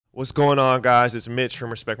What's going on, guys? It's Mitch from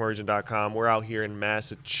RespectMyRegion.com. We're out here in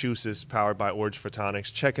Massachusetts, powered by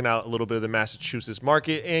Photonics, checking out a little bit of the Massachusetts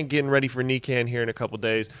market and getting ready for NECANN here in a couple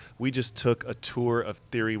days. We just took a tour of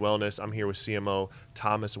Theory Wellness. I'm here with CMO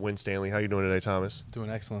Thomas Winstanley. How you doing today, Thomas? Doing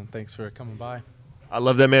excellent. Thanks for coming by. I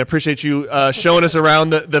love that, man. Appreciate you showing us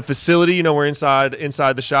around the facility. You know, we're inside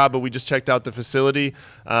the shop, but we just checked out the facility,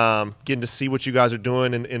 getting to see what you guys are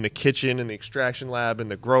doing in the kitchen, in the extraction lab, in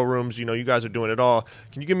the grow rooms. You know, you guys are doing it all.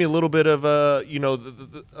 Can you give me a little bit of,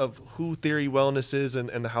 of who Theory Wellness is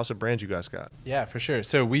and the house of brands you guys got? Yeah, for sure.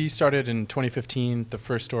 So we started in 2015. The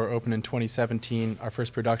first store opened in 2017. Our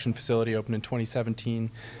first production facility opened in 2017.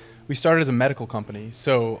 We started as a medical company,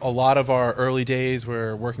 so a lot of our early days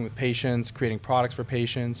were working with patients, creating products for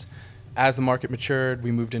patients. As the market matured,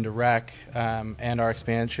 we moved into rec, and our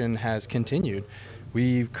expansion has continued.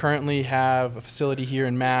 We currently have a facility here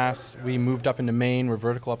in Mass. We moved up into Maine. We're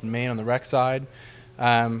vertical up in Maine on the rec side.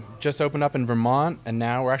 Just opened up in Vermont, and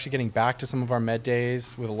now we're actually getting back to some of our med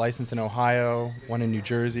days with a license in Ohio, one in New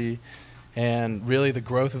Jersey. And really the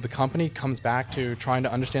growth of the company comes back to trying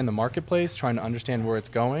to understand the marketplace, trying to understand where it's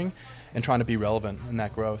going, and trying to be relevant in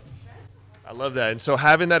that growth. I love that. And so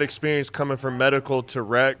having that experience coming from medical to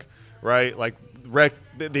rec, right? Like rec,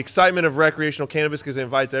 the excitement of recreational cannabis, because it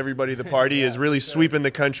invites everybody to the party, yeah, is really sweeping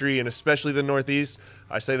the country, and especially the Northeast.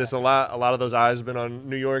 I say this a lot. A lot of those eyes have been on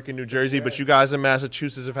New York and New Jersey, but you guys in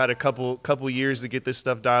Massachusetts have had a couple years to get this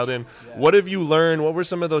stuff dialed in. Yeah. What have you learned? What were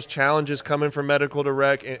some of those challenges coming from medical to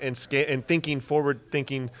rec and thinking forward,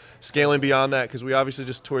 scaling beyond that? Because we obviously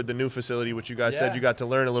just toured the new facility, which you guys said you got to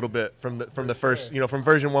learn a little bit from the first, from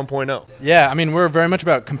version 1.0. Yeah, I mean, we're very much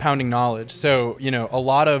about compounding knowledge. So, a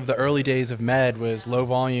lot of the early days of med was low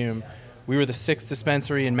volume. We were the 6th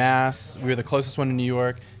dispensary in Mass. We were the closest one in New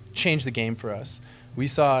York. Changed the game for us. We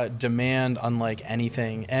saw demand unlike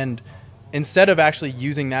anything, and instead of actually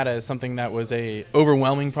using that as something that was a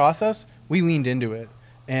overwhelming process, we leaned into it,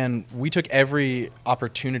 and we took every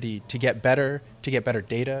opportunity to get better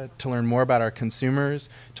data, to learn more about our consumers,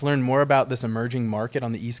 to learn more about this emerging market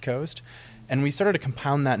on the East Coast, and we started to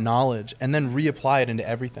compound that knowledge and then reapply it into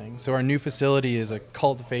everything. So our new facility is a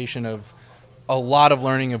cultivation of a lot of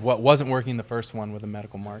learning of what wasn't working in the first one with the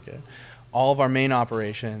medical market. All of our main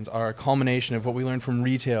operations are a culmination of what we learned from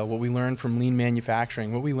retail, what we learned from lean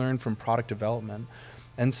manufacturing, what we learned from product development.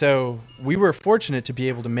 And so we were fortunate to be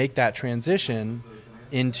able to make that transition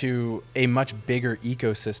into a much bigger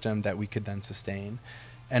ecosystem that we could then sustain.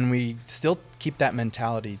 And we still keep that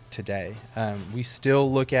mentality today. We still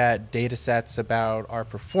look at data sets about our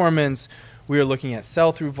performance. We are looking at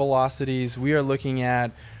sell-through velocities. We are looking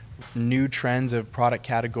at new trends of product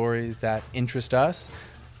categories that interest us.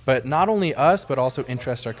 But not only us, but also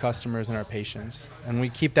interest our customers and our patients. And we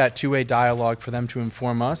keep that two-way dialogue for them to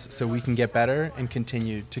inform us so we can get better and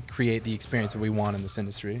continue to create the experience that we want in this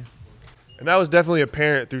industry. And that was definitely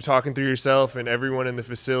apparent through talking through yourself and everyone in the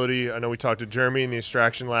facility. I know we talked to Jeremy in the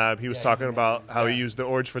extraction lab. He was talking about how he used the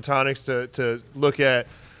Photonics to look at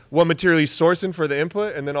what material he's sourcing for the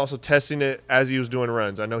input, and then also testing it as he was doing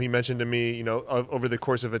runs. I know he mentioned to me, over the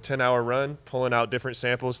course of a 10-hour run, pulling out different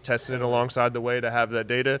samples, testing it alongside the way to have that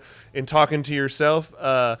data. In talking to yourself,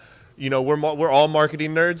 we're all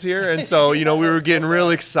marketing nerds here, and so we were getting real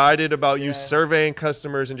excited about you surveying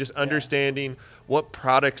customers and just understanding what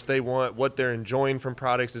products they want, what they're enjoying from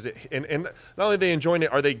products. And not only are they enjoying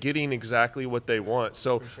it, are they getting exactly what they want?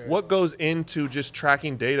 So what goes into just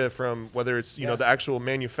tracking data from whether it's the actual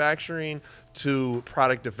manufacturing to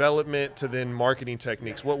product development to then marketing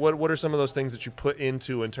techniques? What are some of those things that you put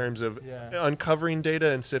into in terms of uncovering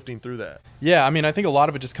data and sifting through that? Yeah, I mean, I think a lot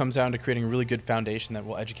of it just comes down to creating a really good foundation that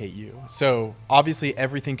will educate you. So obviously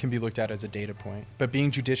everything can be looked at as a data point, but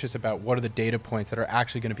being judicious about what are the data points that are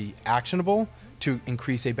actually going to be actionable to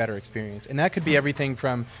increase a better experience. And that could be everything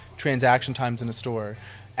from transaction times in a store,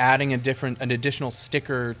 adding an additional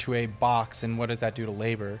sticker to a box, and what does that do to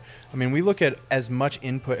labor? I mean, we look at as much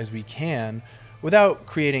input as we can without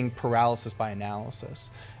creating paralysis by analysis.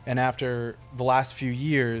 And after the last few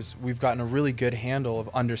years, we've gotten a really good handle of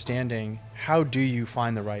understanding how do you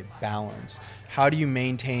find the right balance? How do you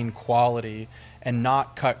maintain quality and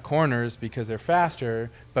not cut corners because they're faster,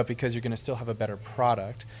 but because you're going to still have a better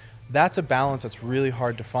product? That's a balance that's really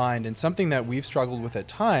hard to find, and something that we've struggled with at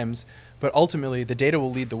times, but ultimately the data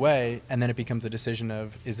will lead the way, and then it becomes a decision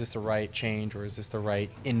of, is this the right change or is this the right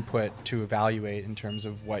input to evaluate in terms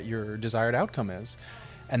of what your desired outcome is?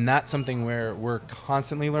 And that's something where we're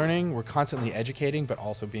constantly learning, we're constantly educating, but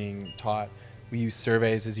also being taught. We use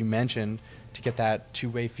surveys, as you mentioned, to get that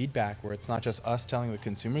two-way feedback where it's not just us telling the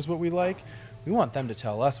consumers what we like, We want them to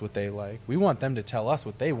tell us what they like. We want them to tell us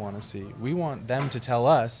what they want to see. We want them to tell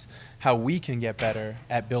us how we can get better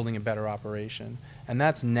at building a better operation. And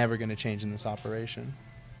that's never going to change in this operation.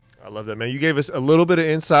 I love that, man. You gave us a little bit of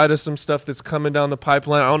insight of some stuff that's coming down the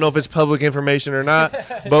pipeline. I don't know if it's public information or not,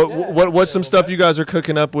 but what's some stuff you guys are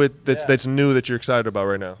cooking up with that's new that you're excited about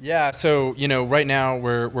right now? Yeah, so right now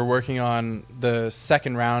we're working on the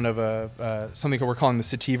second round of something we're calling the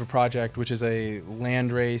Sativa Project, which is a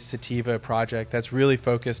landrace sativa project that's really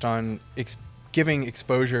focused on giving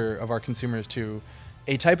exposure of our consumers to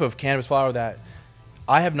a type of cannabis flower that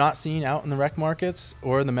I have not seen out in the rec markets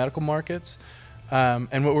or in the medical markets.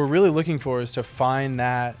 And what we're really looking for is to find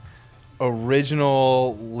that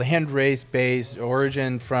original landrace-based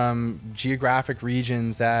origin from geographic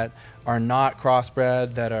regions that are not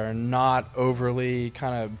crossbred, that are not overly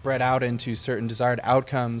kind of bred out into certain desired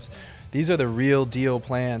outcomes. These are the real deal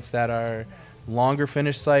plants that are longer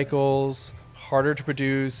finish cycles, harder to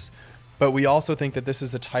produce, but we also think that this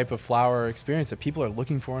is the type of flower experience that people are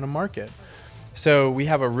looking for in a market. So we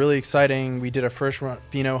have a really exciting, we did a first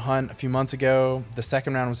pheno hunt a few months ago. The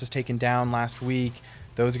second round was just taken down last week.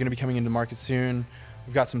 Those are going to be coming into market soon.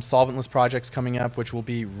 We've got some solventless projects coming up, which will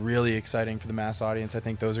be really exciting for the mass audience. I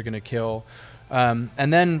think those are going to kill. And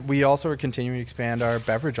then we also are continuing to expand our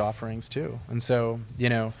beverage offerings too. And so,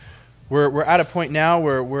 we're at a point now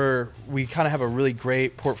where we kind of have a really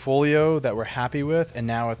great portfolio that we're happy with, and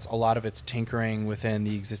now a lot of it's tinkering within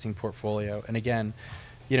the existing portfolio. And again,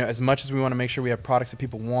 as much as we want to make sure we have products that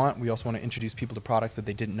people want, we also want to introduce people to products that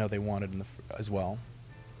they didn't know they wanted as well.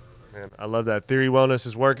 Man, I love that. Theory Wellness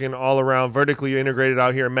is working all around, vertically integrated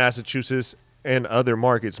out here in Massachusetts and other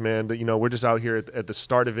markets, man. We're just out here at the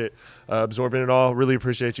start of it, absorbing it all. Really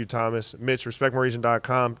appreciate you, Thomas. Mitch,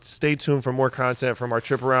 respectmoreregion.com. Stay tuned for more content from our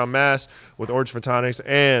trip around Mass with Orange Photonics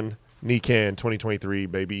and NECANN 2023,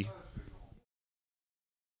 baby.